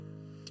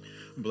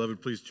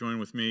Beloved, please join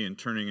with me in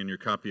turning in your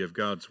copy of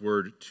God's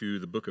Word to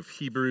the book of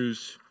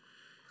Hebrews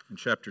in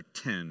chapter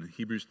 10.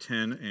 Hebrews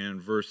 10 and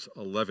verse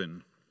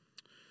 11.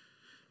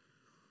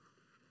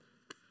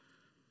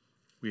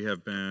 We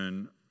have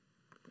been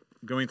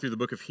going through the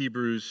book of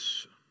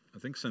Hebrews, I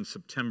think since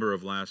September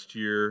of last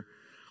year,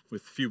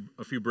 with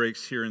a few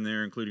breaks here and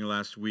there, including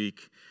last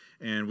week.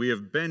 And we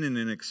have been in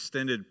an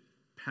extended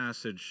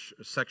passage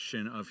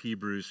section of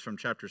Hebrews from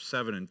chapter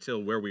 7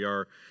 until where we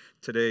are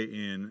today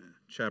in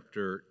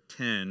chapter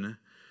 10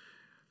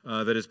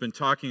 that has been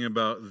talking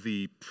about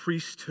the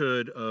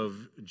priesthood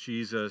of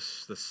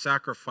Jesus, the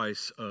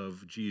sacrifice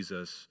of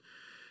Jesus.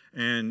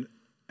 And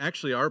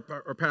actually our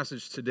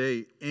passage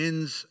today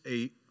ends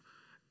a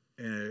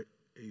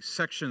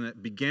section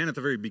that began at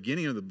the very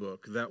beginning of the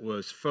book that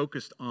was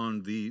focused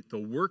on the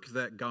work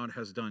that God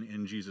has done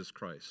in Jesus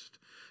Christ,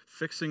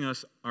 fixing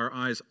our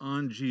eyes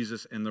on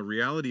Jesus and the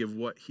reality of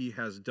what he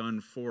has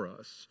done for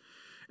us.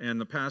 And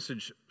the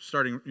passage,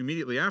 starting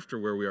immediately after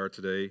where we are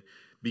today,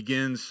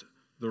 begins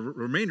the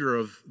remainder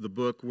of the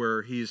book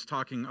where he's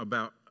talking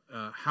about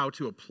how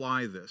to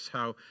apply this,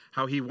 how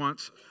he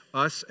wants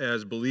us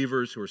as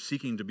believers who are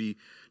seeking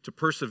to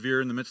persevere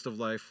in the midst of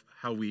life,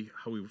 how we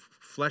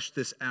flesh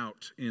this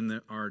out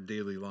in our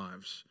daily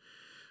lives.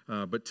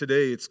 But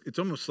today it's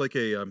almost like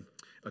a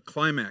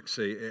climax,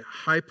 a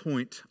high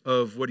point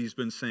of what he's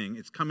been saying.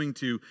 It's coming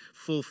to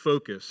full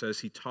focus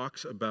as he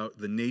talks about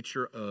the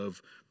nature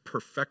of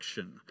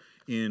perfection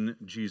in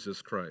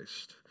Jesus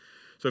Christ.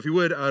 So if you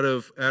would, out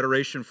of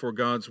adoration for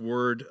God's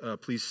word,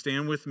 please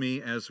stand with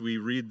me as we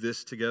read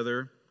this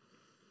together.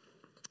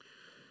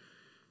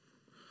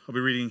 I'll be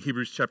reading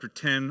Hebrews chapter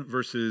 10,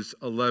 verses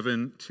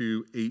 11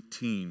 to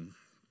 18.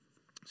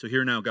 So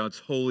hear now God's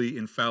holy,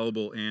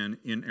 infallible, and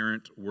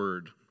inerrant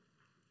word.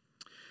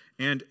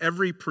 And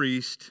every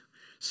priest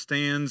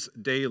stands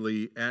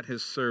daily at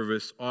his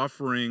service,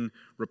 offering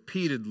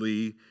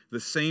repeatedly the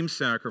same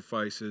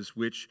sacrifices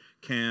which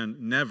can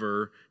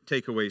never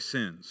take away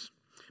sins.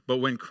 But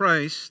when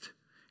Christ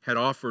had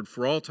offered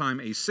for all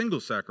time a single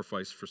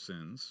sacrifice for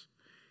sins,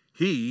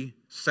 he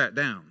sat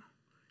down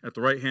at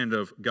the right hand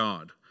of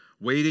God,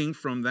 waiting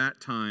from that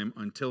time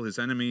until his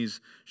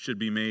enemies should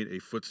be made a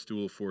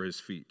footstool for his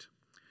feet.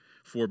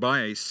 For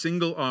by a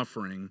single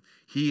offering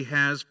he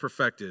has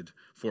perfected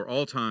for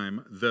all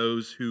time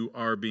those who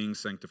are being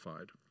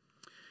sanctified.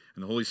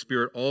 And the Holy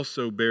Spirit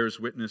also bears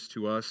witness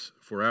to us,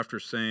 for after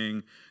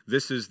saying,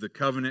 "This is the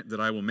covenant that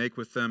I will make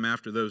with them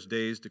after those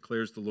days,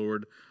 declares the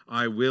Lord,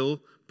 I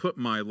will put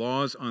my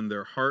laws on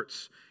their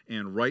hearts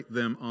and write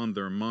them on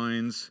their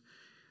minds."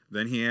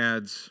 Then he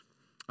adds,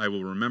 "I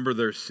will remember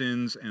their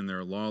sins and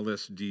their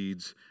lawless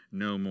deeds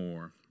no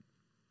more.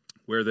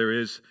 Where there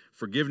is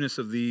forgiveness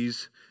of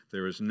these,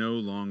 there is no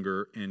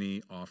longer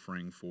any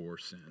offering for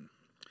sin."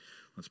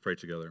 Let's pray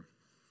together.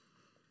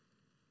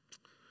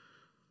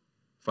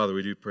 Father,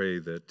 we do pray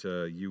that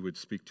you would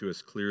speak to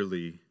us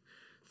clearly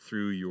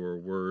through your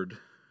word.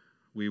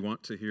 We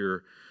want to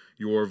hear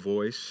your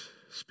voice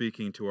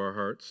speaking to our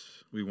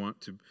hearts. We want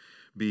to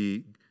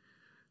be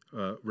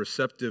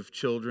receptive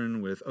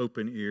children with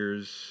open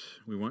ears.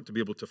 We want to be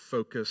able to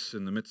focus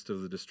in the midst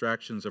of the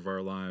distractions of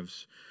our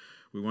lives.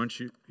 We want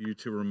you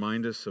to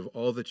remind us of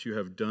all that you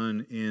have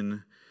done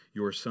in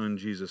your Son,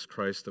 Jesus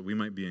Christ, that we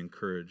might be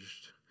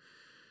encouraged.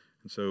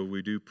 And so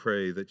we do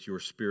pray that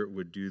your Spirit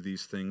would do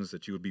these things,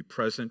 that you would be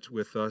present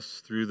with us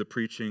through the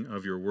preaching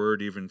of your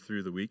word, even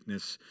through the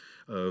weakness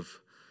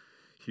of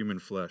human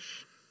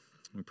flesh.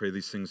 We pray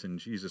these things in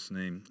Jesus'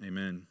 name.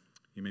 Amen.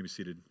 You may be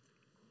seated.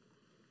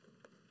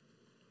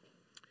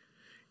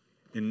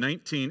 In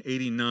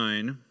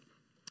 1989,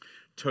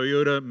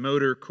 Toyota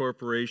Motor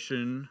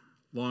Corporation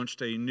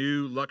launched a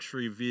new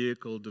luxury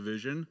vehicle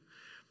division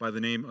by the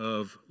name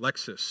of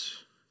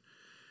Lexus.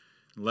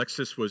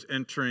 Lexus was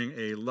entering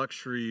a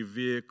luxury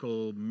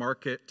vehicle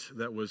market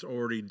that was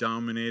already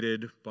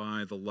dominated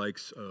by the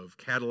likes of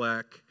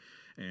Cadillac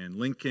and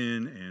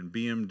Lincoln and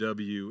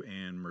BMW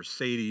and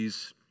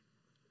Mercedes.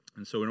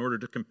 And so in order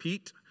to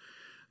compete,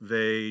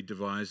 they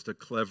devised a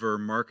clever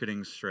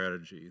marketing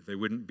strategy. They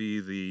wouldn't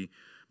be the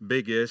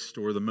biggest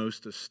or the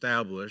most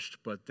established,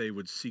 but they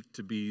would seek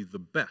to be the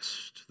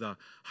best, the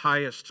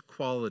highest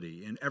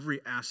quality in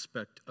every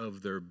aspect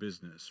of their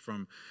business,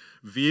 from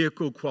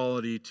vehicle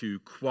quality to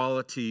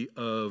quality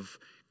of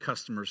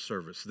customer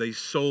service. They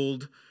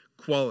sold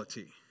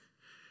quality,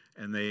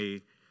 and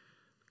they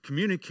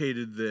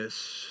communicated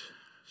this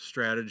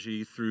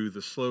strategy through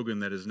the slogan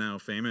that is now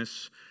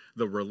famous,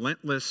 the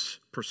relentless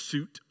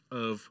pursuit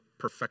of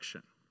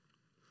perfection.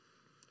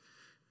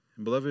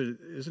 And beloved,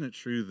 isn't it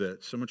true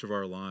that so much of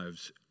our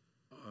lives,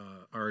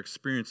 our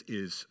experience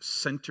is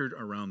centered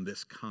around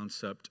this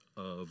concept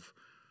of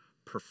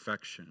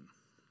perfection?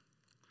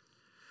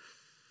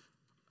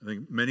 I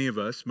think many of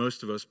us,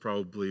 most of us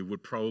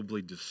would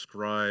probably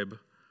describe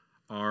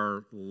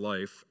our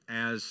life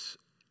as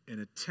an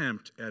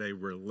attempt at a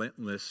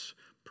relentless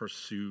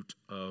pursuit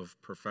of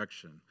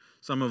perfection.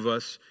 Some of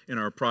us, in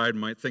our pride,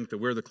 might think that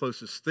we're the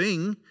closest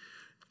thing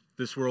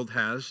this world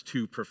has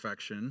to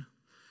perfection.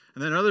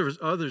 And then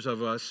others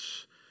of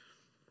us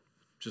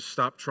just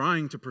stop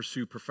trying to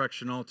pursue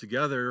perfection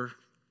altogether,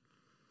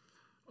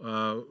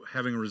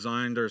 having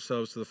resigned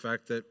ourselves to the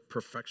fact that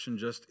perfection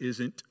just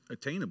isn't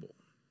attainable.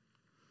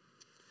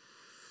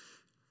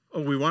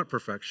 Oh, we want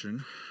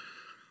perfection,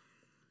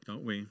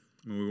 don't we?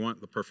 I mean, we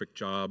want the perfect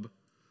job.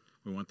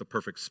 We want the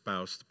perfect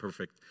spouse, the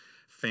perfect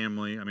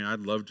family. I mean, I'd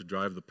love to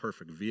drive the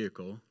perfect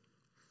vehicle.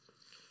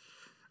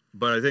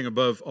 But I think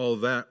above all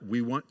that,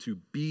 we want to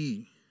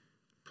be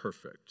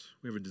perfect.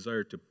 We have a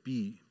desire to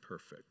be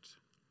perfect.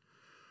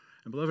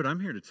 And beloved, I'm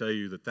here to tell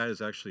you that that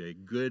is actually a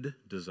good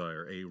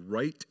desire, a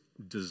right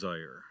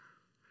desire.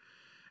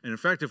 And in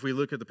fact, if we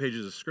look at the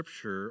pages of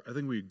Scripture, I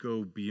think we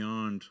go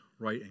beyond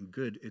right and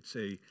good. It's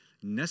a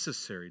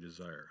necessary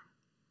desire.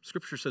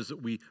 Scripture says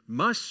that we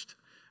must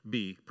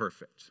be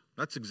perfect.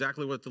 That's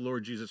exactly what the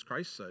Lord Jesus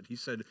Christ said. He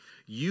said,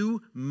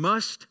 "You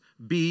must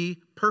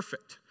be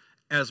perfect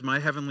as my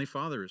heavenly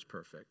Father is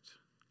perfect."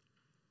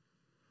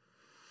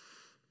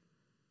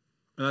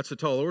 And that's a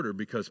tall order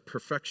because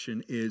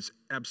perfection is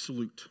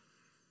absolute.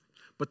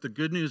 But the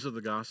good news of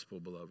the gospel,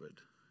 beloved,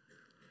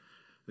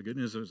 the good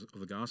news of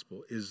the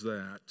gospel is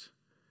that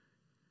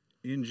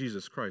in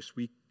Jesus Christ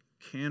we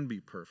can be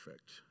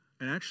perfect.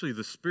 And actually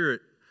the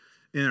Spirit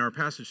in our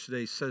passage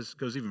today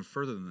goes even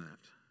further than that.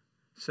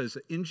 It says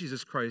that in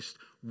Jesus Christ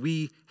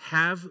we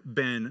have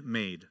been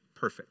made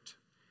perfect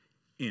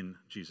in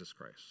Jesus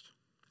Christ.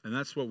 And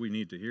that's what we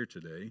need to hear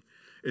today,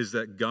 is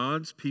that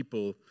God's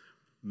people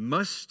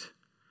must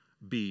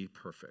be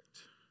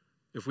perfect.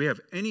 If we have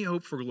any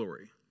hope for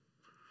glory,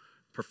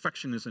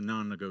 perfection is a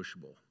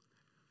non-negotiable.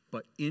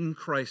 But in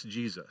Christ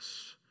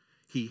Jesus,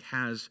 he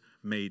has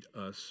made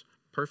us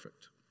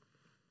perfect.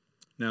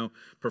 Now,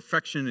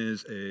 perfection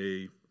is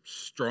a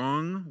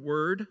strong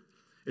word.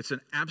 It's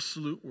an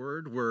absolute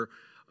word. We're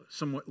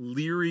somewhat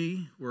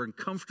leery. We're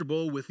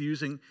uncomfortable with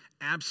using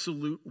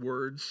absolute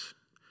words.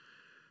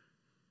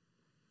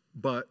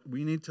 But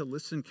we need to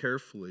listen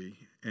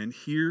carefully and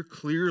hear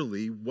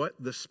clearly what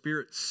the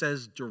Spirit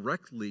says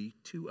directly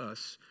to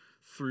us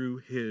through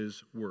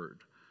his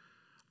word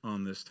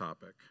on this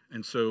topic.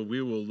 And so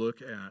we will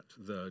look at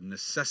the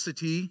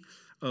necessity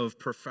of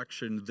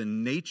perfection, the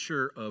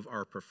nature of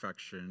our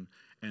perfection,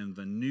 and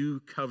the new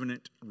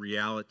covenant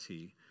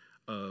reality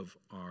of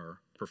our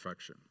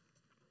perfection.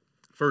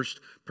 First,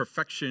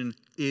 perfection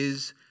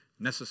is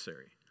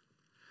necessary.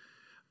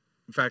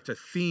 In fact, a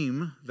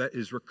theme that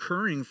is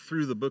recurring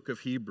through the book of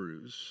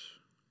Hebrews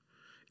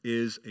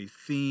is a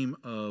theme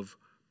of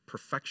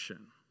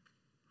perfection,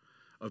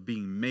 of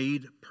being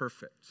made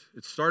perfect.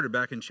 It started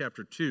back in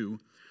chapter 2,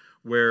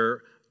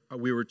 where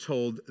we were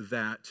told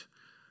that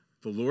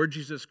the Lord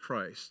Jesus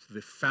Christ,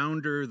 the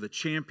founder, the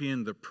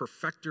champion, the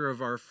perfecter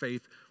of our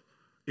faith,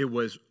 it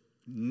was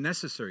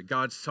necessary.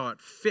 God saw it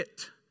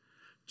fit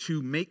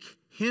to make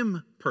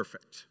him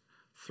perfect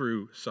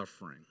through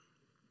suffering.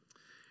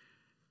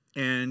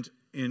 And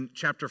in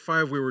chapter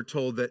 5, we were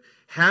told that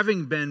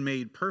having been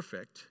made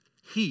perfect,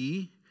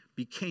 he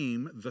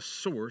became the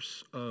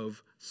source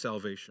of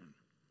salvation.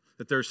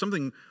 That there's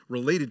something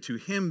related to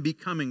him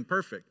becoming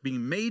perfect,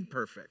 being made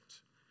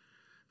perfect,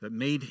 that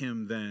made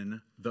him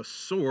then the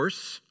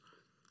source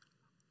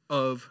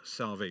of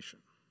salvation.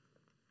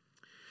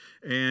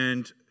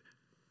 And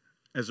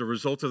as a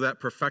result of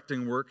that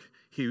perfecting work,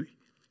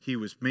 he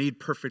was made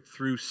perfect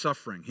through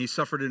suffering. He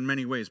suffered in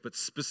many ways, but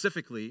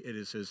specifically it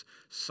is his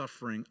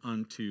suffering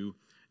unto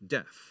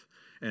death.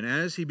 And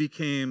as he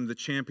became the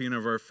champion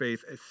of our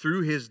faith,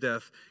 through his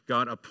death,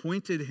 God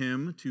appointed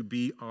him to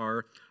be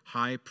our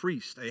high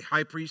priest, a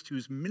high priest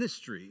whose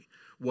ministry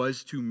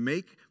was to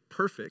make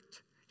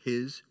perfect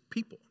his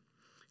people.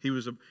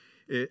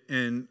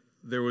 And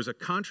there was a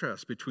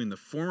contrast between the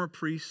former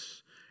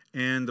priests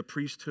and the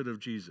priesthood of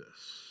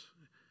Jesus.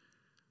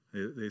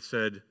 They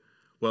said,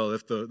 well,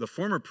 if the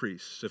former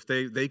priests, if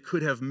they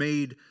could have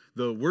made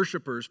the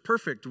worshipers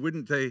perfect,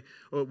 wouldn't they?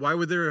 Why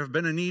would there have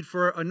been a need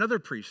for another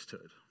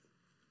priesthood?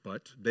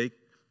 But they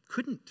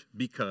couldn't,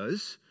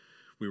 because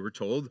we were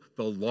told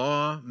the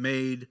law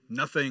made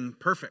nothing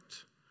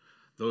perfect.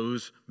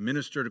 Those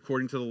ministered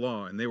according to the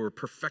law, and they were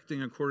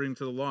perfecting according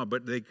to the law,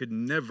 but they could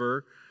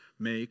never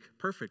make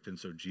perfect. And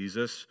so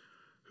Jesus,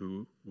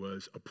 who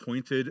was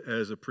appointed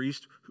as a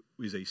priest,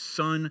 who is a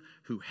son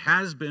who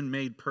has been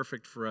made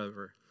perfect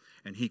forever,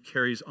 and he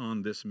carries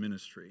on this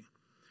ministry.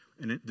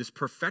 And this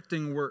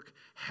perfecting work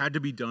had to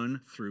be done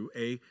through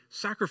a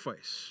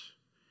sacrifice.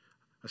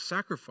 A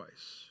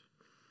sacrifice.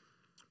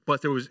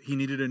 But he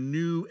needed a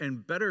new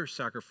and better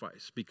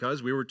sacrifice,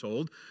 because we were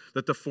told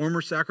that the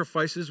former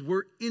sacrifices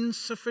were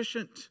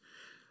insufficient.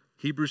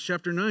 Hebrews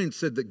chapter 9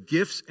 said that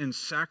gifts and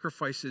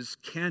sacrifices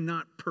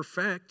cannot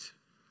perfect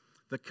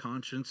the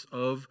conscience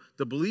of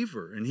the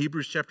believer. In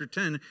Hebrews chapter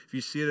 10, if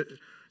you see it,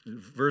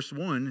 verse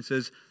 1, it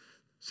says,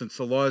 since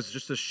the law is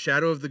just a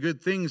shadow of the good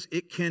things,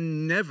 it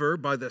can never,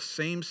 by the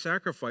same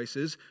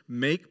sacrifices,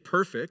 make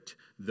perfect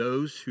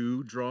those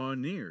who draw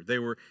near. They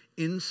were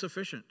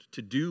insufficient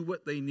to do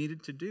what they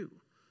needed to do.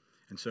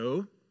 And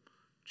so,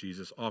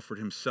 Jesus offered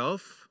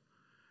himself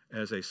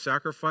as a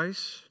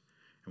sacrifice,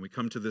 And we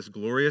come to this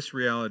glorious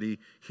reality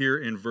here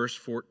in verse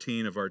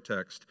 14 of our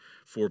text.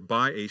 For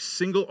by a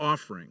single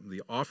offering,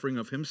 the offering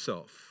of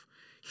himself,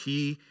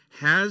 he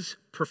has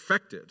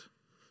perfected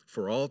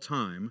for all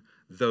time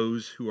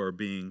those who are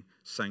being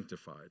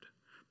sanctified.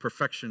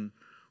 Perfection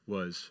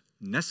was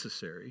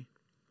necessary,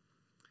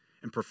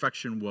 and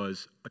perfection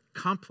was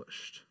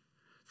accomplished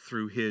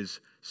through his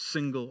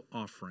single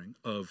offering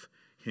of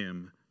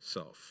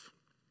himself.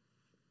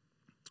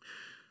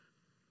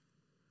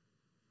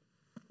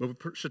 But we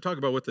should talk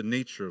about what the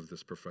nature of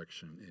this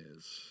perfection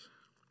is,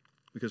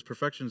 because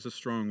perfection is a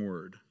strong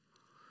word.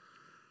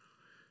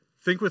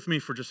 Think with me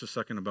for just a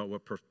second about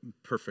what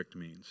perfect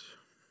means,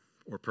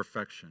 or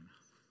perfection.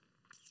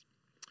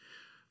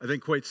 I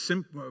think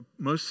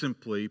most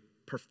simply,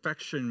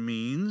 perfection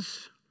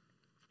means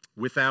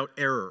without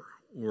error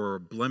or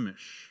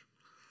blemish.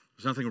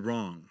 There's nothing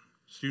wrong.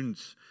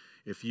 Students,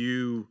 if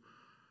you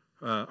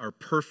are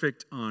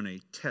perfect on a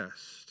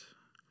test,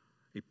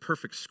 a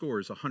perfect score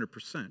is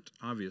 100%,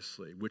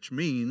 obviously, which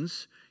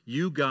means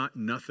you got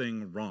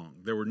nothing wrong.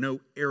 There were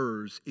no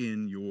errors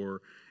in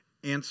your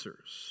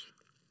answers.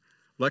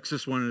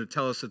 Lexus wanted to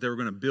tell us that they were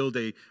going to build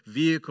a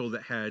vehicle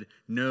that had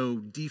no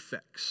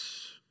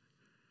defects.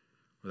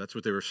 Well, that's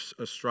what they were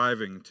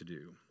striving to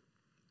do.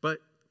 But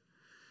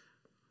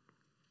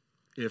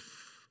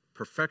if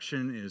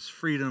perfection is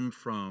freedom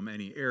from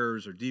any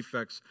errors or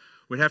defects,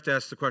 we'd have to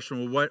ask the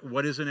question, well,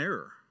 what is an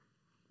error?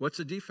 What's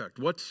a defect?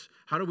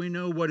 How do we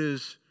know what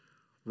is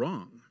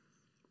wrong?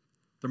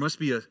 There must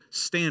be a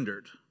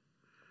standard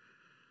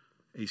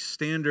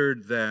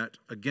that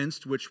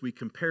against which we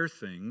compare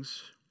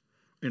things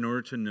in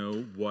order to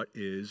know what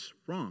is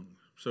wrong.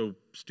 So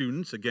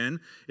students, again,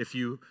 if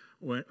you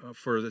went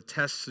for the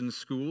tests in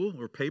school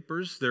or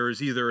papers, there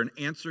is either an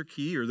answer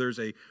key or there's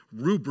a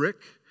rubric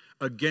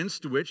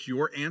against which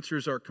your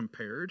answers are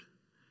compared.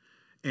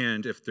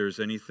 And if there's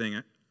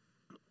anything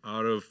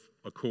out of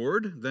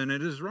accord, then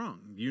it is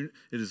wrong. It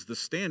is the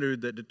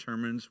standard that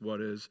determines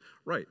what is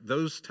right.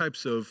 Those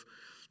types of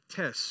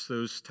tests,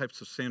 those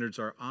types of standards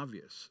are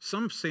obvious.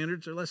 Some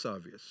standards are less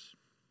obvious.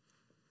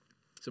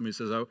 Somebody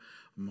says,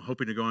 I'm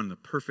hoping to go on the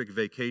perfect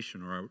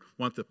vacation, or I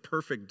want the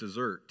perfect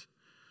dessert.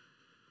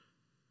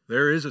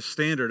 There is a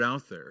standard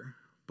out there,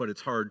 but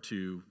it's hard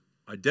to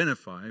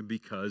identify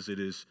because it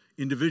is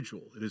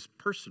individual, it is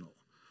personal.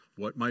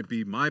 What might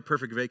be my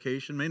perfect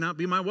vacation may not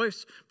be my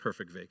wife's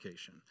perfect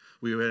vacation.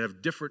 We would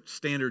have different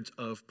standards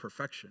of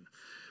perfection.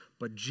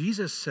 But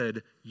Jesus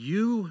said,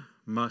 you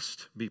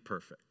must be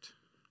perfect.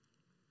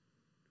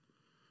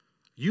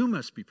 You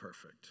must be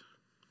perfect.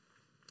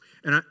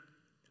 And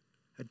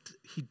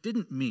he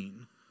didn't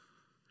mean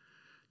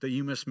that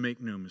you must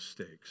make no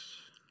mistakes.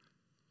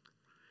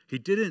 He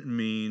didn't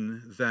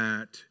mean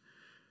that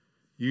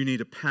you need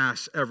to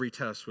pass every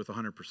test with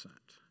 100%.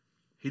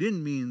 He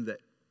didn't mean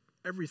that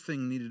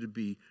everything needed to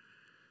be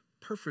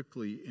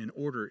perfectly in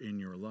order in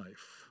your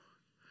life.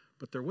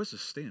 But there was a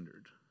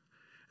standard.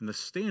 And the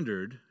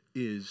standard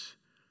is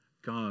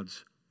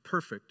God's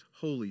perfect,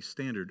 holy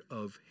standard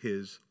of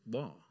his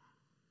law.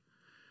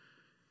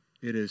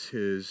 It is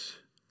his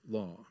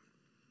law.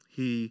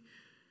 He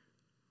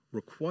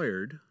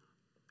required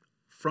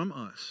from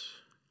us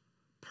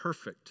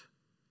perfect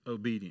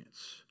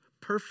obedience,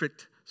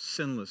 perfect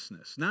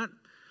sinlessness, not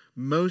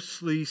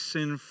mostly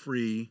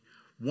sin-free,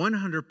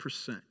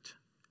 100%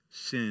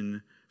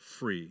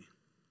 sin-free.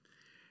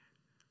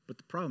 But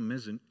the problem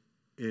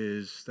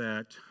is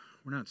that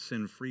we're not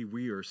sin-free,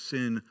 we are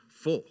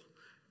sinful.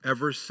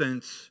 Ever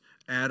since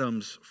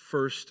Adam's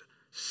first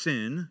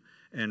sin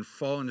and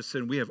fall into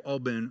sin, we have all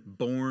been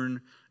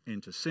born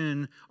into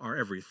sin. Our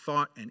every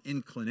thought and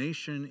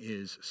inclination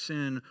is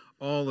sin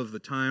all of the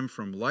time.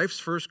 From life's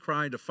first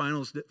cry to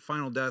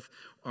final death,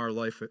 our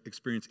life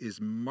experience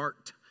is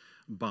marked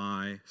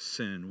by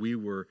sin. We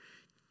were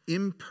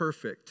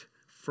imperfect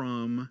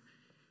from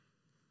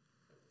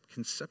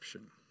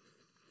conception.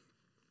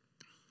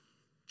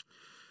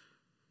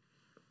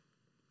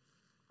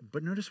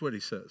 But notice what he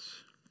says.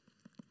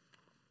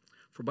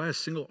 For by a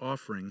single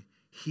offering,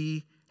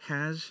 he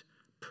has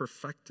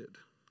perfected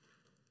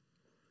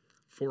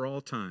for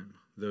all time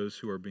those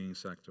who are being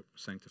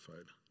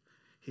sanctified.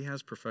 He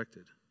has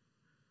perfected.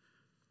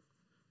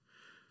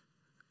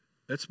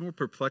 That's more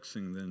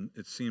perplexing than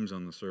it seems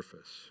on the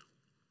surface.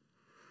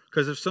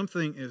 Because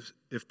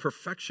if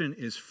perfection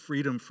is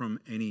freedom from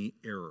any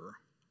error,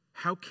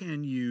 how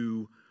can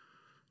you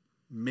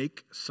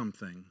make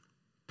something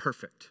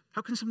perfect?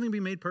 How can something be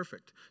made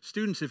perfect?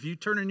 Students, if you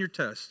turn in your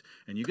test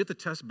and you get the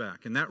test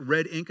back and that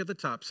red ink at the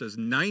top says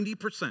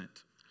 90%,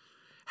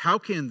 how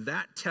can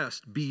that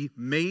test be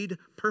made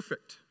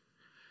perfect?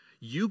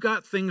 You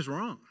got things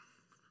wrong.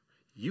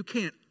 You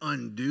can't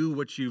undo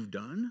what you've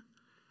done.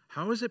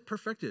 How is it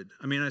perfected?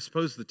 I mean, I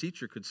suppose the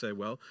teacher could say,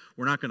 well,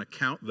 we're not going to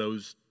count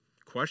those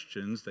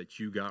questions that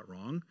you got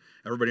wrong.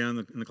 Everybody in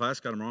the class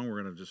got them wrong.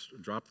 We're going to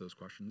just drop those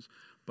questions.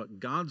 But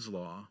God's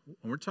law,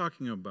 when we're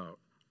talking about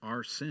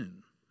our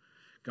sin,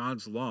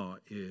 God's law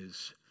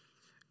is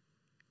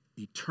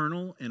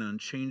eternal and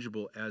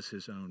unchangeable as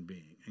his own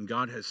being. And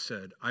God has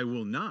said, I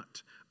will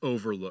not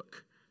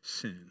overlook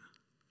sin.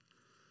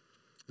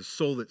 The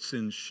soul that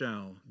sins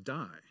shall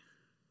die.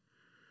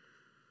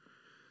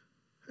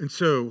 And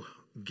so,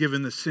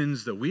 given the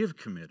sins that we have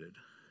committed,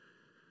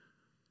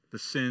 the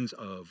sins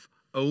of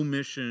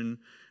omission,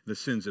 the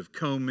sins of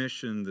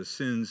commission, the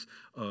sins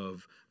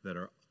that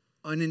are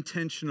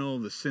unintentional,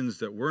 the sins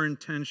that were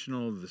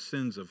intentional, the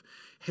sins of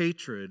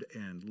hatred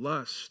and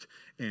lust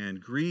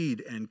and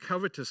greed and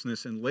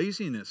covetousness and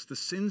laziness, the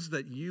sins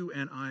that you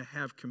and I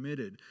have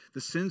committed,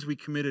 the sins we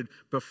committed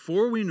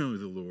before we knew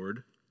the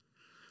Lord,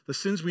 the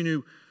sins we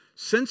knew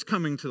since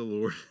coming to the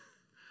Lord,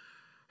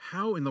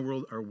 how in the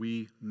world are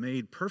we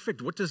made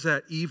perfect? What does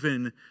that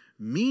even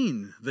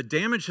mean? The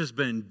damage has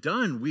been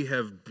done. We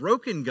have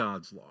broken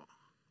God's law.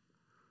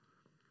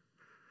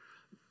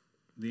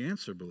 The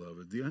answer,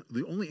 beloved,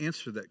 the only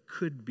answer that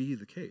could be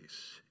the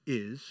case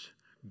is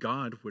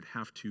God would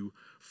have to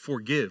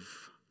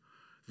forgive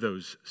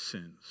those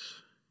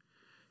sins.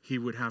 He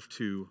would have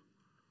to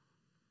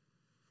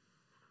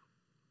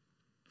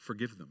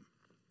forgive them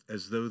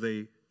as though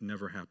they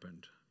never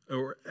happened,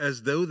 or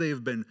as though they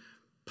have been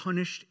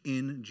punished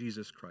in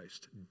Jesus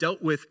Christ,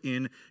 dealt with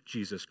in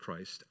Jesus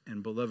Christ.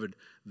 And beloved,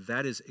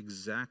 that is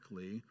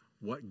exactly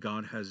what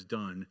God has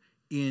done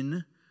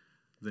in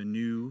the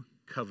new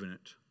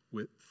covenant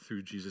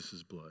through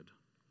Jesus' blood.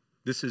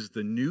 This is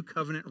the new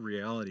covenant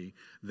reality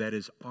that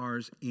is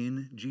ours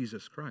in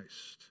Jesus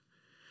Christ.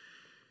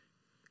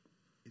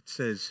 It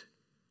says,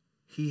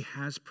 he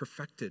has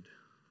perfected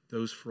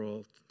those for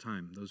all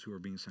time, those who are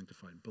being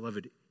sanctified.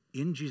 Beloved,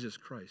 in Jesus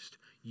Christ,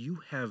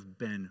 you have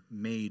been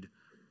made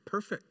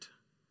perfect.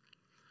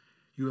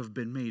 You have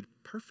been made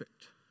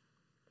perfect.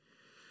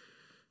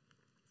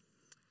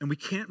 And we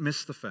can't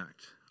miss the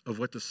fact of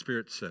what the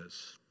Spirit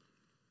says,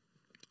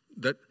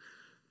 that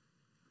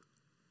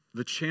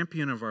the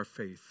champion of our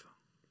faith,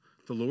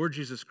 the Lord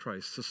Jesus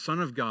Christ, the Son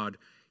of God,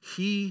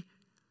 he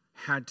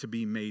had to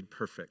be made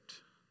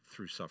perfect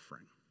through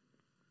suffering.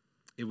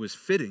 It was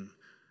fitting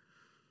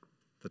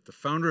that the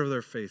founder of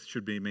their faith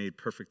should be made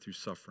perfect through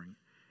suffering,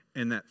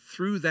 and that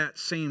through that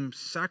same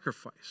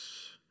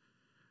sacrifice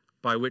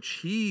by which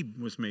he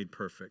was made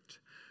perfect,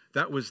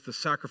 that was the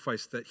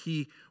sacrifice that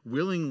he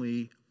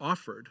willingly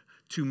offered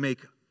to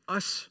make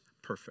us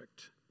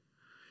perfect.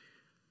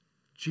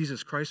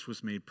 Jesus Christ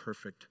was made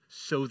perfect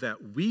so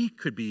that we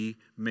could be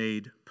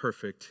made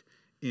perfect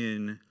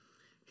in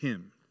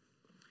him.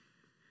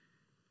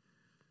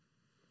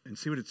 And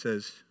see what it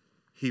says.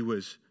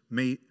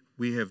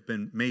 We have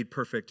been made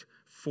perfect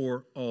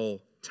for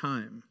all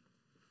time.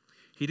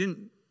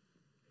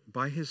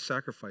 By his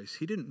sacrifice,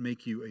 he didn't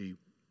make you a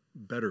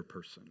better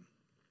person.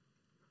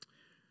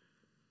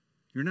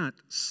 You're not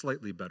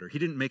slightly better. He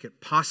didn't make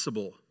it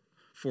possible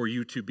for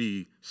you to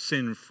be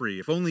sin-free.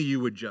 If only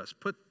you would just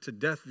put to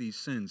death these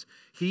sins.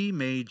 He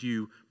made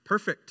you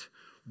perfect.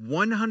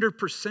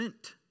 100%.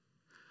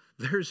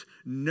 There's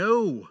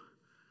no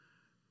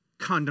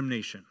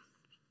condemnation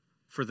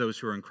for those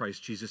who are in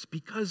Christ Jesus,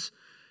 because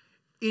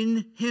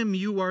in him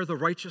you are the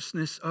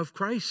righteousness of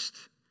Christ.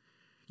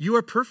 You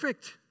are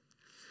perfect.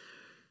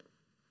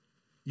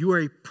 You are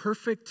a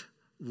perfect,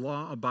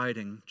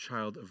 law-abiding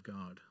child of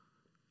God.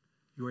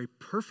 You are a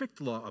perfect,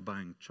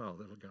 law-abiding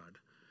child of God.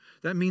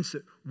 That means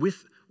that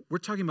we're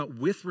talking about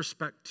with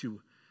respect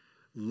to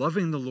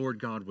loving the Lord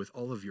God with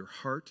all of your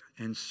heart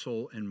and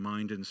soul and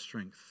mind and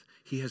strength.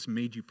 He has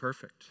made you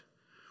perfect.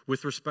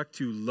 With respect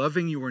to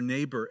loving your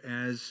neighbor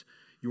as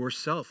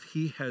yourself,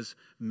 he has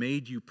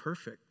made you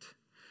perfect.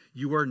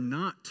 You are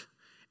not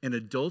an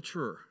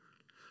adulterer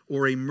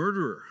or a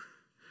murderer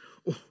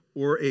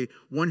or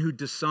one who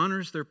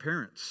dishonors their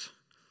parents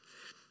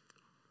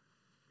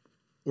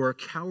or a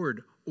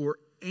coward or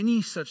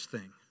any such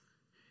thing.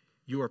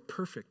 You are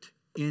perfect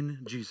in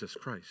Jesus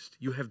Christ.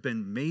 You have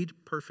been made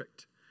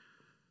perfect,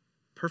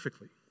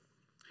 perfectly.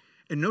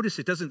 And notice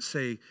it doesn't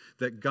say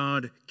that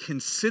God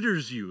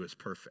considers you as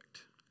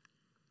perfect.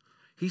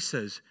 He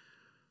says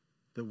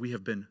that we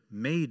have been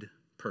made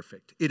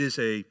perfect. It is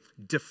a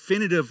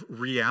definitive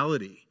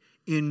reality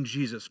in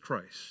Jesus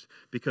Christ,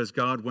 because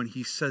God, when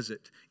he says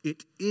it,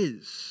 it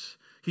is.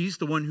 He's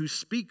the one who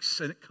speaks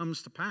and it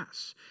comes to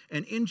pass.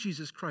 And in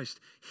Jesus Christ,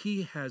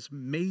 he has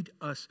made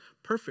us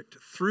perfect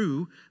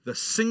through the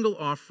single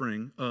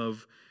offering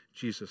of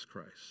Jesus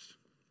Christ.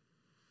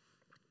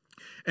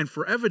 And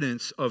for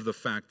evidence of the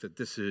fact that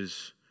this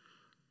is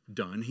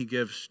done, he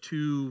gives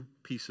two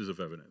pieces of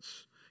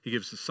evidence. He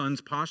gives the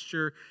Son's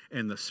posture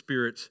and the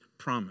Spirit's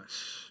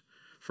promise.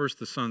 First,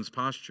 the Son's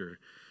posture.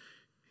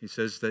 He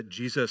says that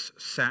Jesus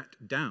sat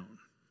down.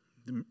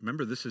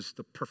 Remember, this is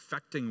the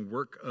perfecting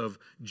work of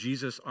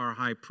Jesus, our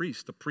high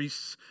priest. The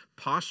priest's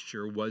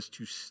posture was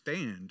to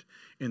stand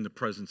in the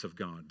presence of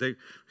God. They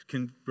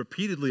can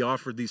repeatedly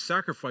offer these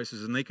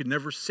sacrifices, and they could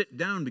never sit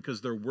down because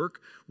their work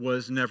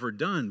was never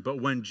done.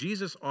 But when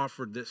Jesus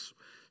offered this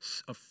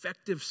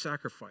effective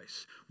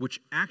sacrifice, which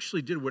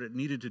actually did what it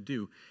needed to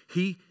do,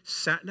 he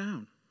sat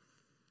down.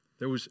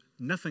 There was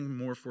nothing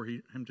more for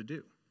him to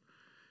do.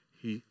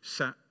 He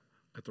sat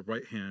at the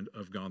right hand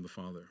of God the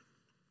Father.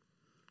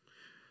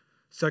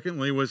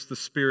 Secondly was the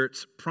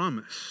Spirit's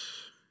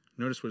promise.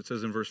 Notice what it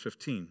says in verse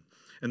 15.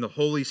 And the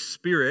Holy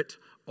Spirit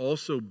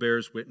also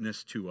bears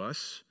witness to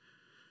us.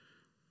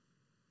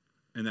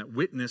 And that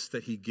witness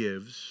that he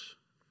gives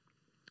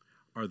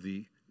are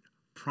the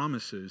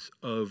promises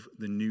of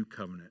the new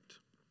covenant.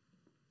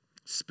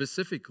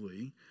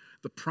 Specifically,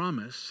 the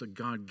promise that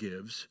God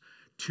gives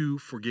to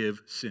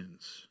forgive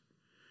sins.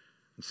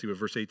 And see what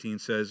verse 18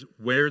 says.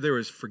 Where there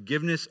is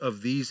forgiveness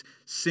of these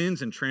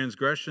sins and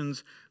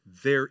transgressions,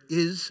 there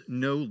is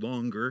no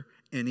longer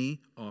any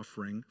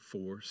offering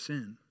for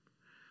sin.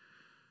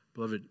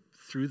 Beloved,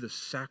 through the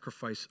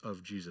sacrifice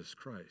of Jesus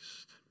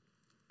Christ,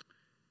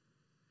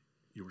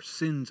 your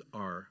sins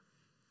are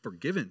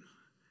forgiven.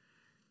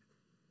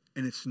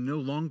 And it's no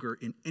longer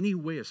in any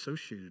way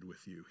associated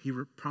with you. He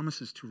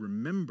promises to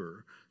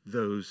remember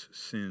those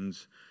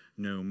sins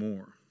no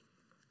more.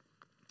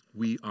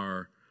 We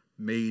are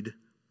made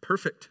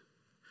perfect.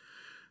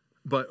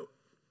 But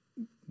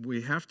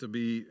we have to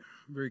be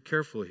very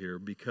careful here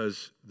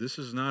because this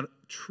is not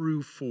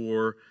true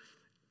for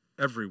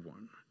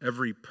everyone,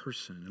 every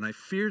person. And I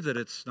fear that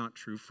it's not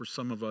true for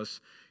some of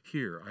us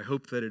here. I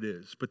hope that it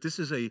is. But this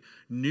is a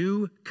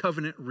new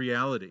covenant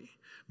reality,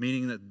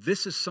 meaning that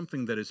this is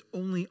something that is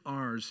only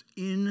ours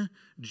in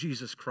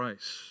Jesus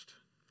Christ.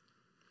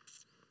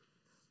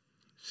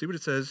 See what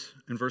it says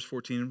in verse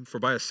 14. For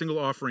by a single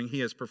offering he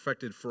has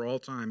perfected for all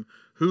time.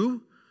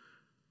 Who?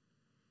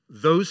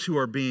 Those who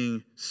are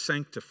being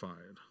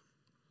sanctified.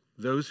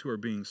 Those who are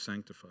being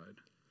sanctified.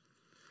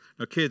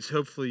 Now kids,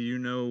 hopefully you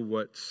know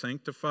what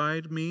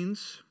sanctified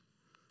means.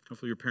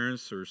 Hopefully your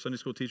parents or Sunday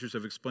school teachers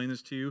have explained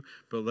this to you,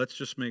 but let's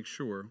just make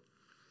sure.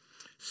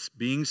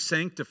 Being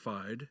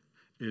sanctified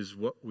is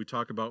what we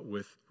talk about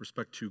with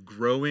respect to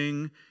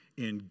growing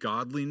in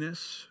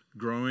godliness,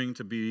 growing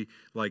to be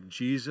like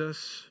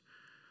Jesus,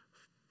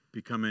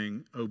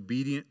 becoming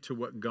obedient to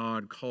what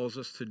God calls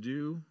us to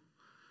do.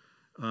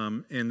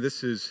 And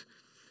this is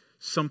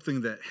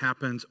something that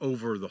happens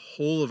over the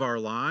whole of our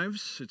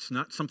lives. It's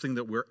not something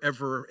that we're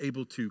ever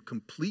able to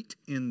complete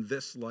in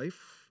this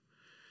life.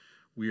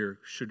 We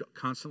should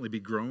constantly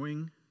be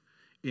growing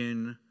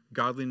in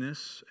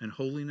godliness and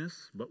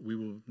holiness, but we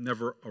will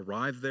never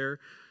arrive there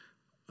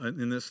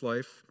in this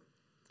life.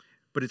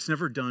 But it's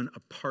never done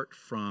apart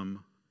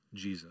from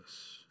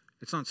Jesus.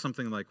 It's not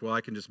something like, well,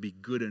 I can just be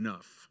good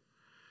enough,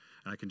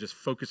 and I can just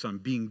focus on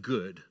being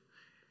good.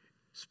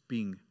 It's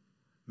being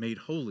made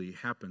holy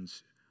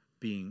happens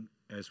being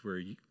as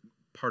we're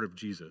part of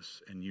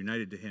Jesus and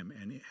united to him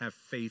and have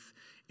faith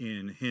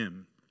in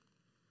him.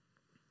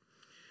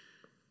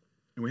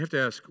 And we have to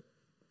ask,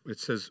 it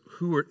says,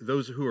 who are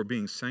those who are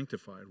being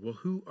sanctified? Well,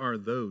 who are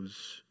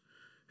those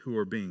who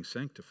are being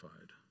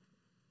sanctified?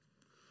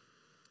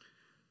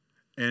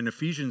 And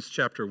Ephesians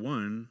chapter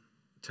 1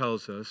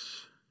 tells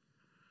us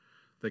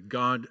that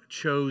God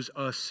chose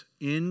us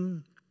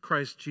in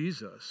Christ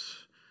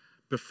Jesus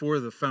before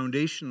the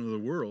foundation of the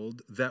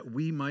world that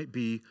we might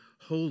be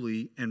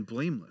holy and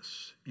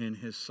blameless in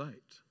his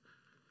sight.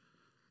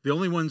 The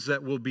only ones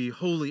that will be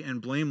holy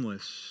and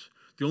blameless,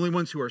 the only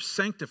ones who are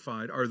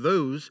sanctified are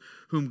those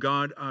whom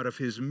God out of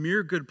his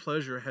mere good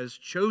pleasure has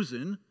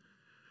chosen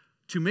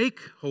to make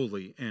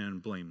holy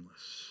and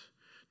blameless.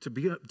 To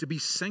be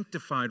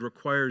sanctified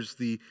requires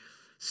the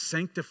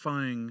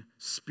sanctifying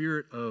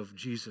Spirit of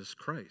Jesus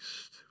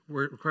Christ,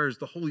 where it requires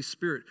the Holy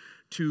Spirit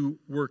to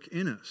work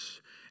in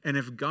us. And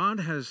if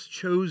God has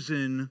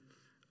chosen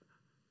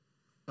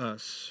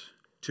us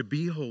to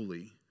be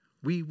holy,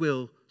 we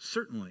will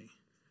certainly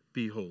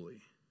be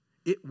holy.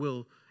 It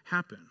will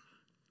happen.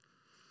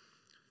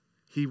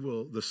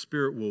 The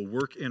Spirit will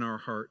work in our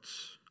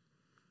hearts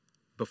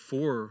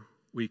before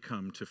we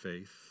come to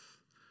faith.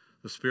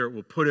 The Spirit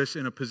will put us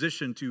in a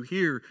position to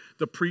hear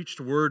the preached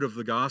word of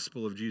the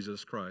gospel of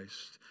Jesus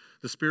Christ.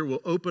 The Spirit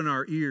will open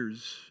our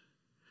ears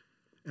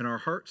and our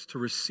hearts to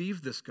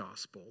receive this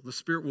gospel. The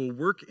Spirit will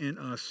work in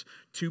us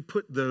to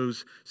put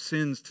those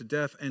sins to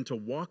death and to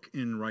walk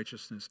in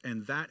righteousness.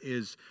 And that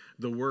is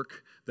the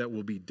work that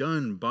will be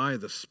done by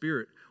the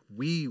Spirit.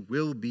 We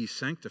will be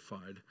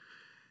sanctified.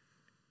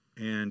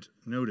 And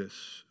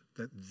notice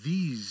that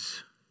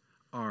these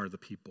are the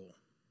people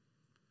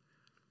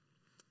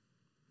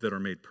that are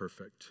made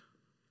perfect.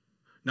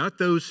 Not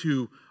those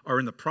who are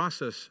in the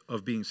process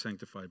of being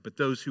sanctified, but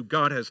those who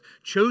God has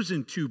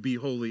chosen to be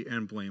holy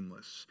and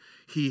blameless.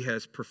 He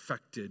has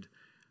perfected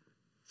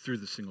through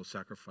the single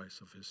sacrifice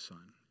of his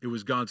Son. It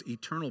was God's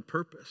eternal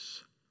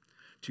purpose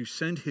to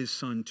send his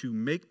Son to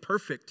make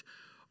perfect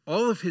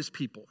all of his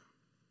people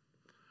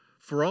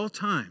for all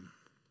time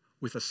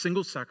with a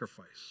single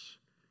sacrifice.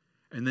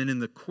 And then in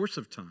the course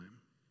of time,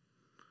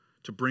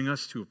 to bring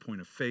us to a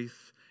point of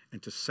faith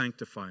and to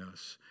sanctify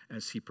us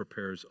as he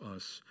prepares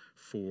us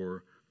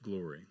for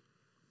glory.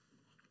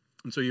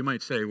 And so you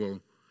might say, well,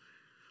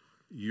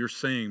 you're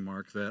saying,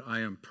 Mark, that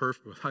I am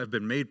perfect. I've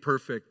been made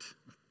perfect.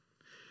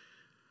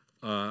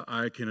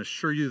 I can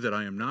assure you that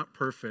I am not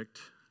perfect.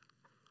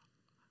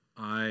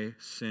 I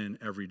sin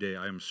every day.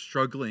 I am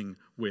struggling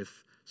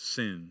with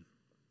sin.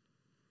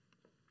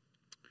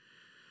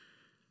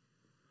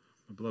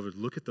 Beloved,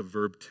 look at the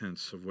verb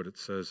tense of what it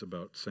says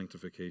about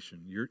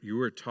sanctification.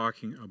 You are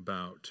talking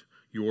about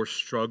your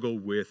struggle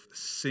with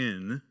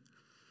sin,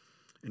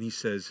 and he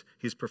says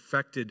he's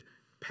perfected,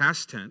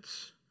 past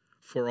tense,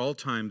 for all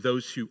time,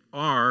 those who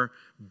are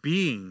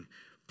being,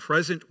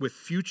 present with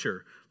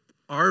future,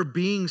 are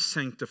being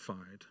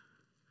sanctified.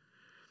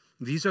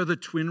 These are the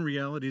twin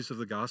realities of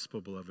the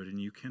gospel, beloved, and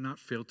you cannot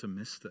fail to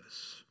miss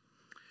this.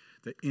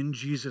 That in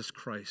Jesus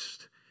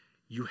Christ,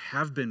 you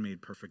have been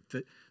made perfect,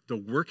 that the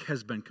work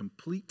has been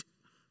complete,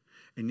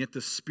 and yet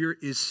the Spirit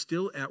is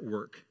still at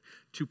work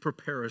to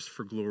prepare us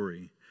for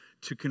glory,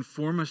 to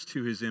conform us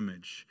to his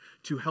image,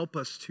 to help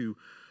us to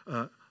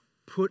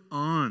put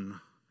on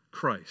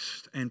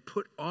Christ and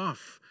put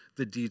off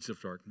the deeds of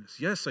darkness.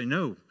 Yes, I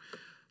know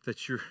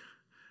that you're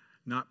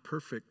not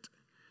perfect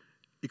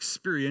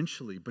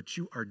experientially, but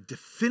you are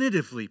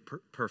definitively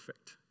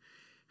perfect.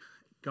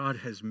 God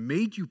has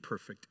made you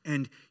perfect,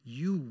 and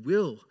you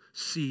will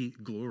see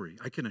glory.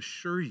 I can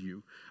assure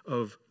you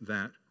of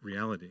that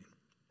reality.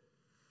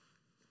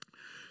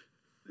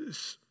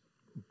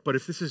 But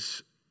if this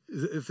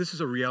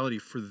is a reality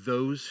for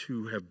those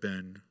who have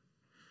been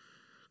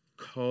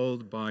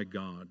called by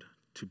God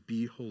to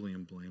be holy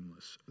and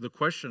blameless, the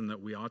question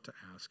that we ought to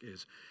ask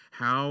is,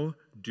 how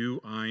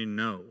do I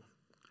know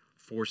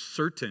for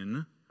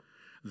certain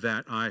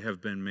that I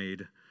have been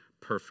made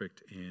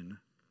perfect in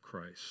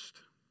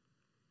Christ?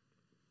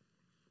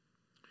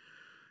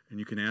 And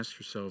you can ask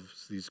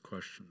yourselves these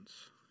questions.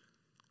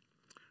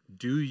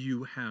 Do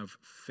you have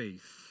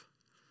faith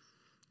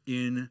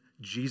in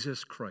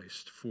Jesus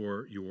Christ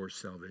for your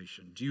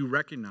salvation? Do you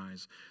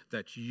recognize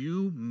that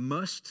you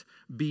must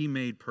be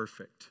made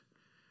perfect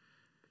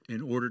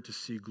in order to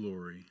see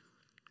glory?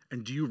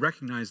 And do you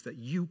recognize that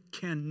you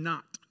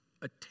cannot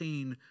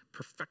attain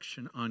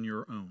perfection on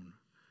your own?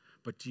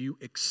 But do you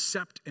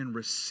accept and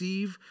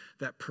receive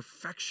that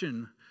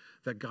perfection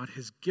that God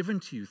has given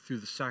to you through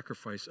the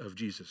sacrifice of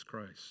Jesus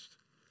Christ?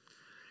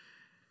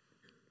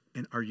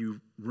 And are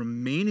you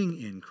remaining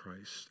in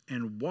Christ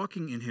and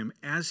walking in him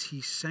as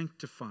he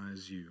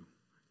sanctifies you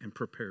and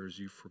prepares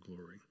you for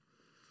glory?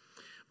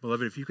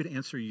 Beloved, if you could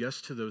answer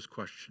yes to those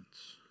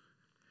questions,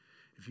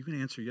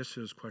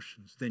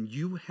 then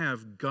you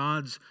have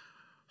God's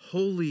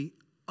holy,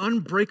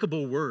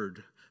 unbreakable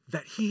word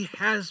that he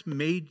has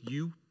made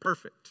you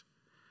perfect.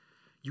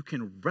 You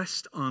can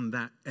rest on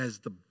that as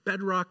the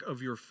bedrock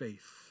of your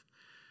faith.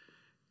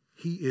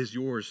 He is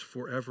yours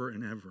forever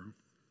and ever.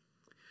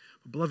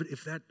 Beloved,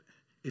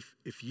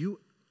 if you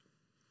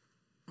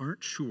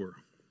aren't sure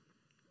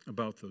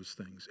about those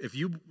things, if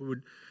you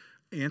would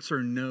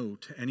answer no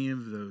to any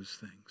of those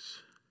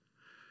things,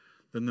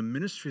 then the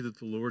ministry that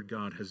the Lord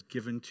God has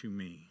given to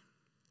me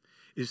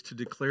is to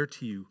declare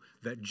to you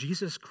that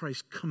Jesus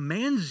Christ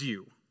commands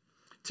you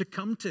to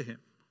come to him.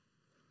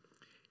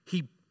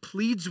 He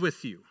pleads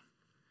with you.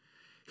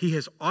 He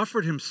has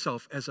offered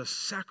himself as a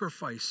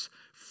sacrifice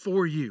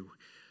for you.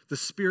 The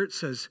Spirit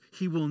says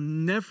he will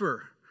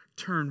never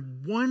turn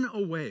one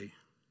away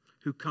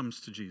who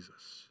comes to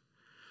Jesus.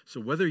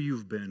 So whether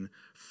you've been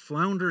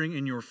floundering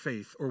in your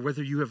faith or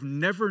whether you have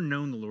never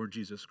known the Lord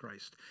Jesus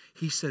Christ,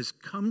 he says,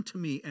 come to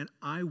me and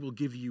I will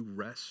give you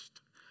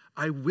rest.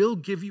 I will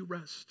give you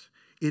rest.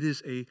 It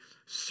is a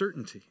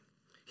certainty.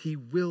 He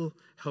will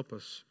help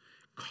us,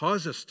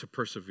 cause us to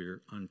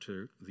persevere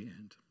unto the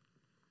end.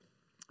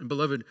 And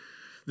beloved,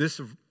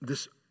 this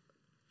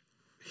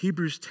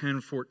Hebrews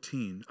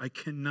 10:14, I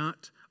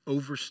cannot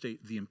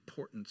overstate the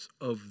importance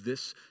of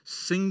this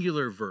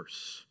singular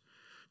verse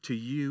to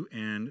you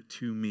and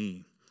to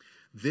me.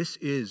 This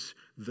is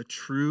the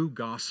true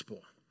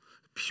gospel,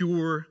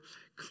 pure,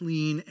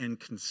 clean, and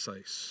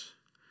concise.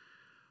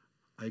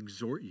 I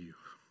exhort you,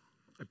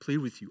 I plead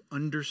with you,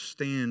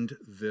 understand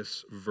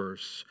this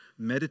verse,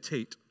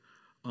 meditate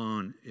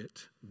on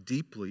it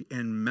deeply,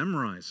 and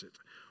memorize it.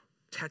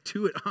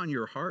 Tattoo it on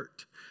your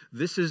heart.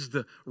 This is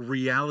the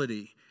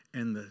reality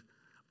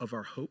of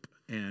our hope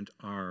and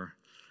our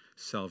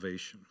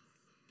salvation.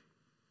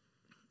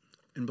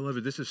 And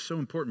beloved, this is so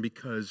important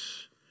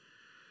because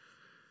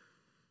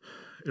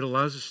it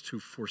allows us to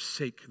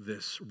forsake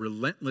this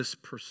relentless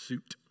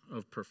pursuit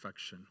of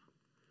perfection.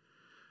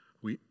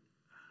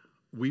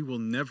 We will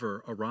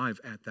never arrive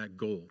at that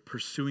goal,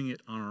 pursuing it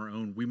on our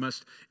own. We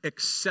must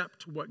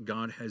accept what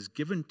God has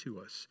given to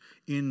us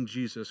in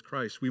Jesus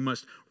Christ. We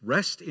must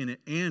rest in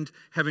it, and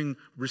having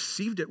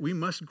received it, we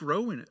must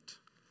grow in it.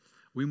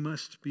 We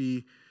must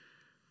be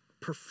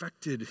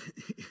perfected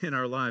in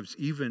our lives,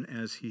 even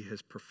as he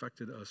has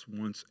perfected us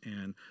once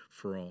and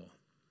for all.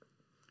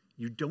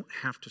 You don't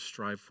have to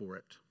strive for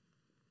it.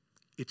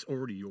 It's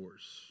already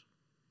yours.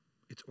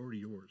 It's already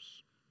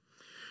yours.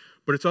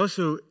 But it's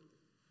also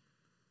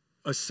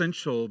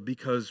essential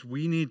because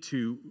we need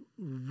to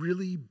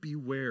really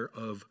beware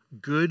of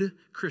good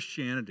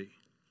Christianity.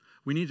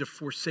 We need to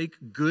forsake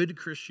good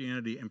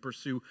Christianity and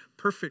pursue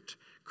perfect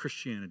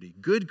Christianity.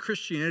 Good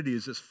Christianity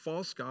is this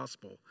false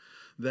gospel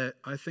that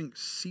I think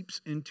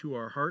seeps into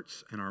our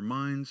hearts and our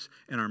minds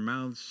and our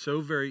mouths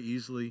so very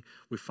easily.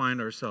 We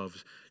find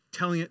ourselves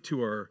telling it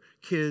to our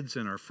kids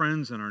and our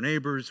friends and our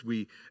neighbors.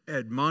 We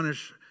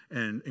admonish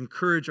and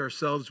encourage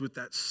ourselves with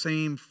that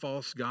same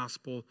false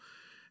gospel.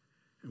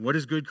 And what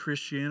is good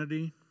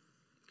Christianity?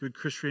 Good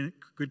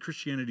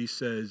Christianity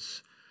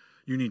says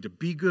you need to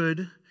be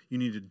good, you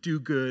need to do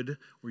good,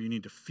 or you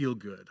need to feel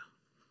good.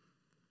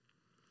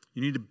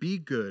 You need to be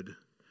good.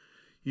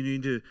 You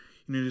need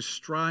to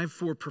strive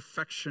for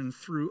perfection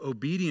through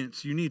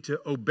obedience. You need to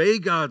obey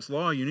God's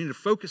law. You need to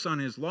focus on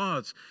His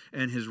laws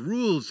and His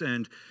rules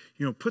and,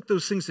 put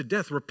those things to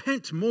death.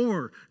 Repent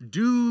more.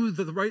 Do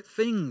the right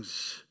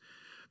things,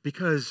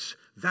 because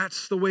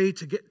that's the way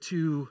to get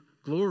to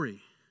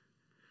glory.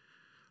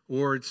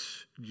 Or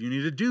you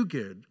need to do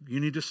good. You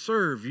need to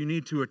serve. You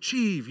need to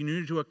achieve. You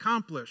need to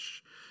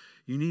accomplish.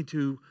 You need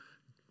to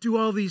do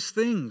all these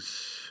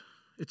things.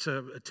 It's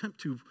an attempt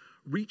to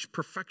reach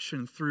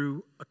perfection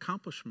through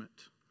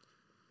accomplishment.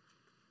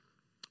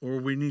 Or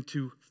we need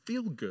to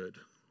feel good.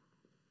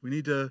 We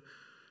need to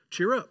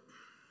cheer up,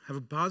 have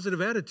a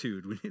positive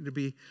attitude. We need to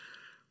be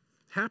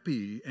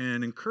happy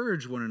and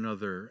encourage one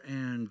another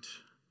and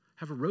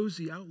have a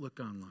rosy outlook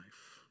on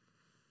life.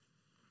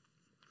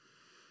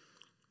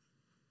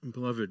 And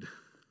beloved,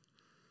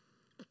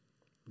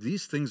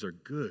 these things are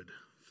good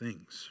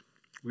things.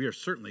 We are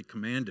certainly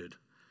commanded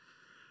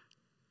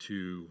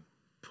to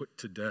put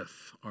to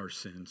death our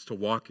sins, to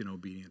walk in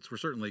obedience. We're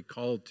certainly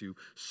called to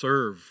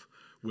serve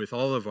with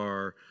all of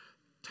our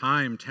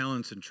time,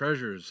 talents, and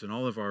treasures, and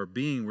all of our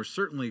being. We're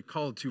certainly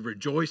called to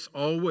rejoice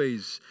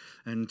always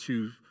and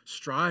to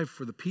strive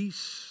for the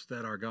peace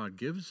that our God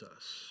gives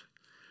us.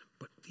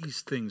 But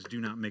these things do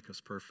not make us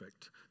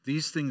perfect.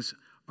 These things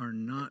are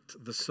not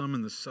the sum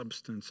and the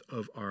substance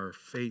of our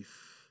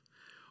faith.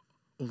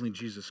 Only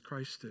Jesus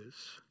Christ is.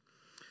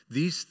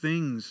 These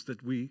things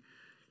that we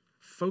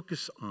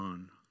focus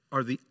on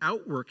are the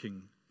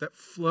outworking that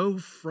flow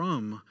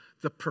from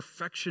the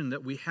perfection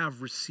that we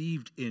have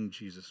received in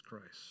Jesus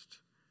Christ.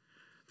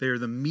 They are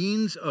the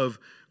means of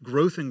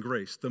growth and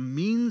grace, the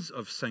means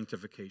of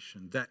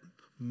sanctification that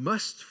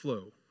must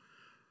flow,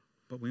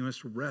 but we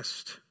must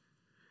rest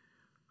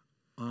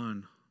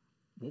on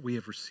what we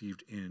have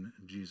received in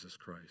Jesus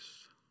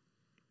Christ.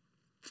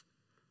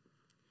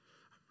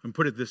 And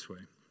put it this way.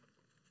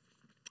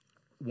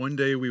 One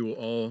day we will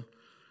all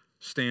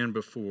stand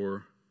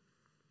before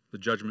the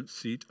judgment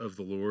seat of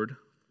the Lord.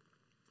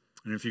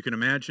 And if you can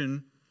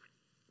imagine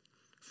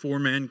 4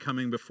 men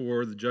coming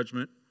before the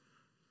judgment,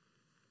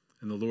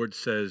 and the Lord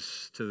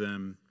says to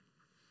them,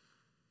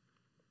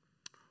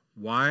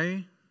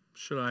 "Why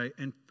should I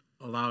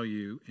allow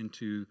you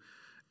to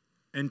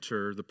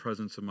enter the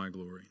presence of my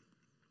glory?"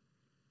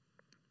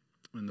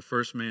 And the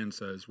first man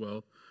says,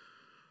 "Well,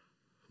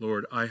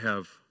 Lord, I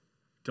have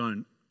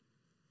done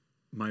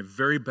my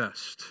very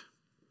best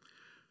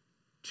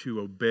to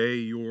obey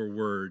your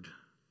word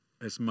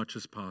as much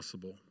as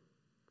possible.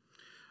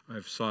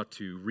 I've sought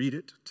to read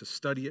it, to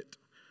study it,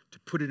 to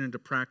put it into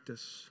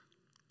practice.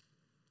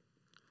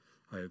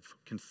 I've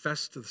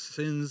confessed the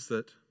sins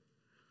that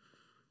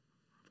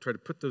I've tried to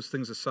put those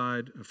things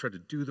aside. I've tried to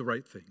do the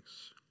right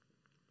things."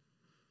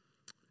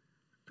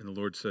 And the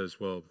Lord says,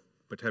 "Well,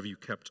 but have you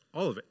kept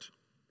all of it?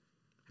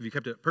 Have you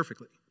kept it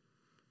perfectly?"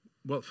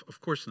 Well, of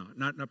course not.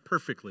 Not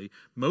perfectly.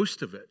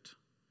 Most of it.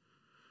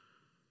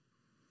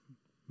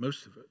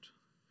 Most of it.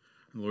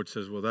 And the Lord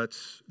says, "Well,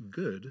 that's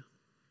good,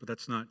 but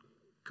that's not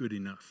good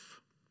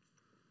enough."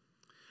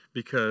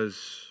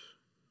 Because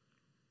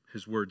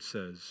His word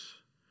says,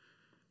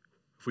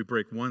 if we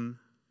break one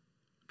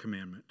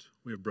commandment,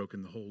 we have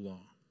broken the whole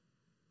law.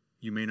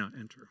 You may not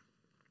enter.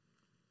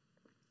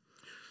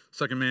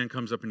 Second man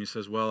comes up and he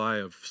says, "Well, I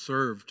have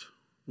served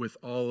with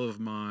all of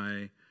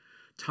my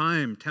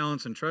time,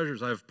 talents, and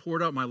treasures. I have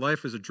poured out my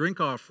life as a drink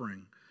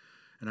offering,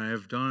 and I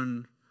have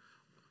done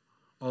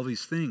all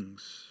these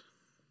things."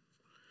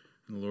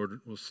 And the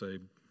Lord will say,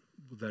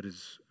 "Well, that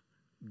is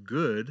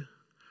good,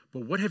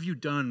 but what have you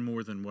done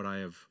more than what I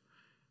have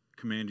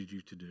commanded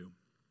you to do?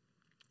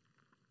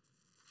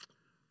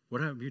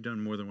 What have you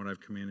done more than what I've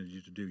commanded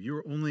you to do? You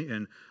are only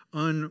an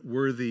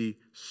unworthy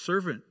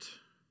servant.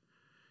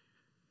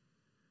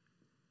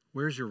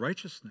 Where's your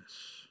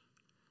righteousness?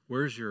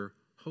 Where's your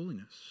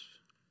holiness?"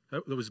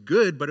 That was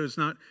good, but it was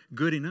not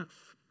good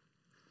enough.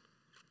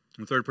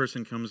 And the third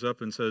person comes up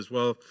and says,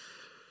 "Well,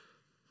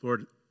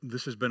 Lord,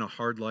 this has been a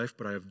hard life,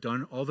 but I have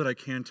done all that I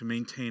can to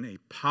maintain a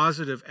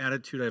positive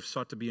attitude. I have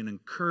sought to be an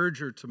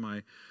encourager to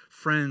my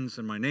friends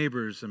and my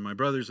neighbors and my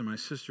brothers and my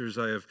sisters.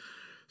 I have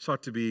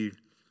sought to be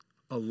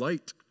a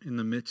light in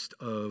the midst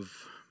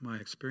of my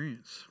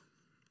experience."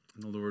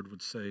 And the Lord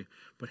would say,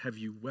 "But have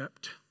you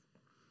wept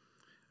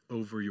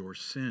over your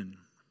sin?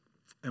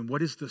 And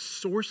what is the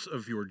source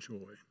of your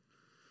joy?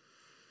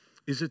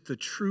 Is it the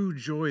true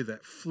joy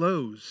that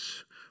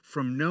flows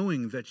from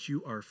knowing that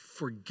you are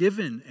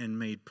forgiven and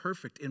made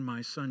perfect in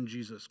my Son,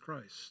 Jesus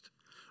Christ?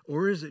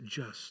 Or is it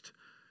just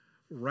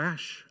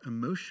rash,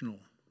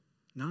 emotional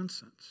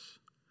nonsense?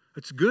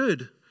 It's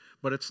good,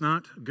 but it's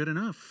not good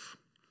enough.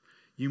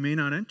 You may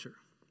not enter."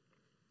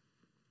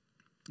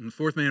 And the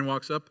fourth man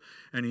walks up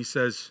and he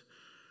says,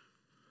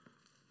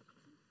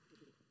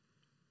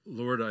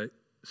 Lord, I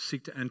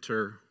seek to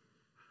enter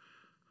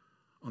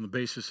on the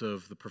basis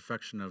of the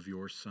perfection of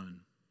your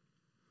Son.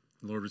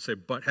 The Lord would say,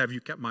 but have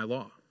you kept my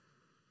law?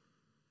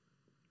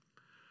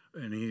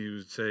 And he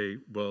would say,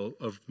 well,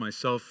 of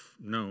myself,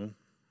 no.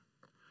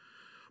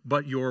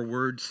 But your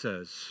word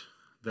says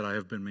that I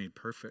have been made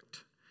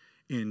perfect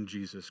in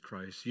Jesus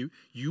Christ.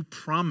 You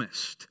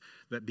promised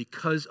that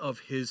because of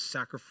his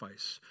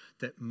sacrifice,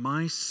 that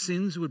my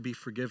sins would be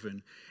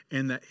forgiven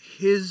and that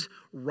his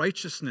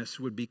righteousness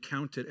would be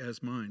counted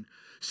as mine.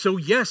 So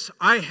yes,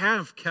 I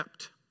have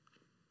kept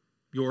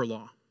your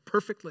law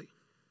perfectly.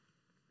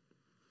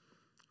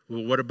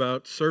 Well, what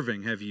about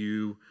serving? Have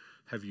you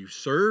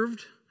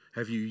served?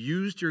 Have you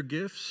used your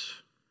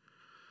gifts?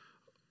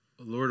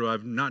 Lord,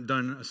 I've not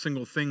done a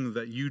single thing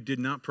that you did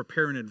not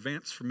prepare in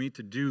advance for me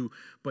to do.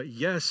 But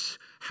yes,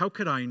 how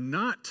could I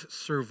not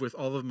serve with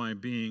all of my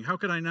being? How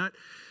could I not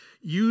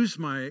use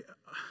my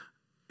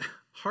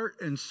heart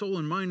and soul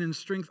and mind and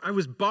strength? I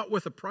was bought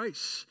with a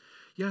price.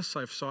 Yes,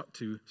 I've sought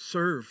to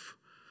serve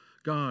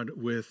God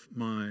with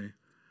my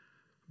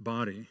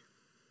body.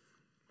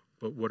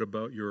 But what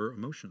about your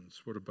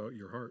emotions? What about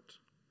your heart?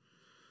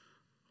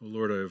 Oh,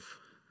 Lord, I've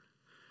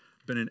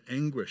been in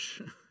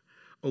anguish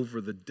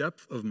over the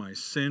depth of my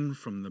sin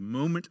from the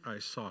moment I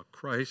saw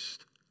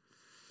Christ.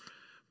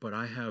 But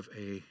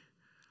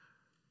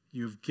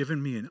you've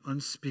given me an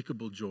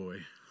unspeakable joy,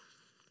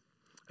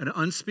 an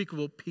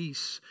unspeakable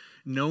peace,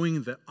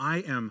 knowing that I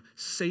am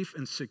safe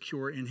and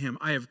secure in him.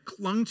 I have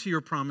clung to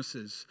your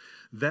promises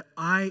that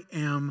I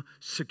am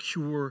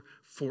secure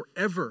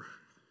forever.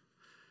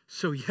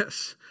 So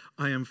yes,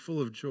 I am full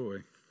of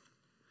joy.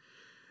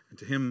 And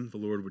to him the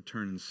Lord would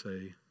turn and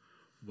say,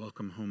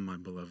 welcome home, my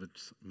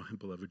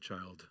beloved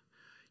child.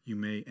 You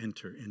may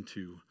enter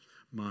into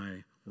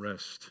my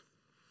rest.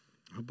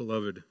 Oh,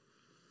 beloved,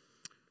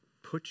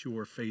 put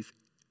your faith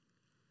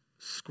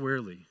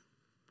squarely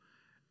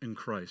in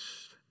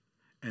Christ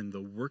and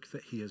the work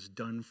that he has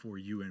done for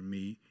you and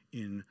me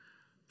in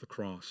the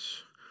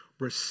cross.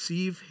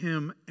 Receive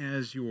him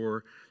as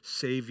your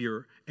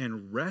Savior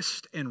and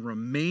rest and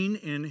remain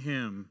in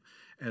him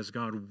as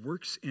God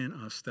works in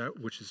us that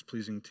which is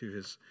pleasing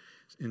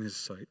in his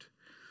sight.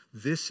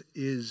 This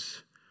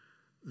is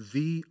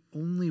the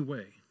only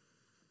way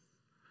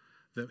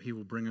that he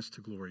will bring us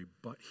to glory,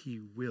 but he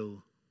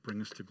will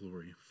bring us to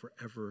glory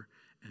forever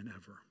and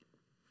ever.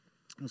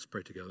 Let's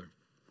pray together.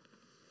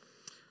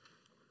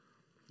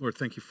 Lord,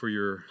 thank you for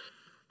your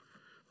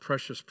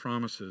precious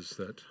promises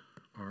that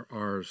are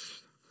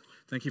ours.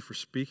 Thank you for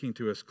speaking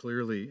to us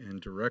clearly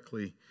and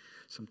directly.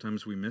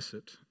 Sometimes we miss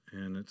it,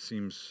 and it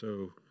seems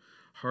so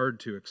hard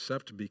to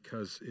accept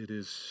because it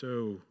is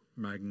so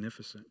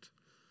magnificent.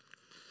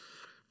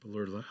 But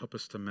Lord, help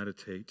us to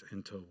meditate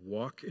and to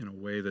walk in a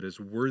way that is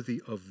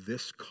worthy of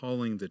this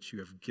calling that you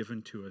have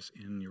given to us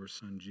in your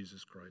Son,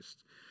 Jesus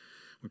Christ.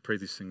 We pray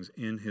these things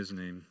in his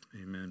name.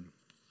 Amen.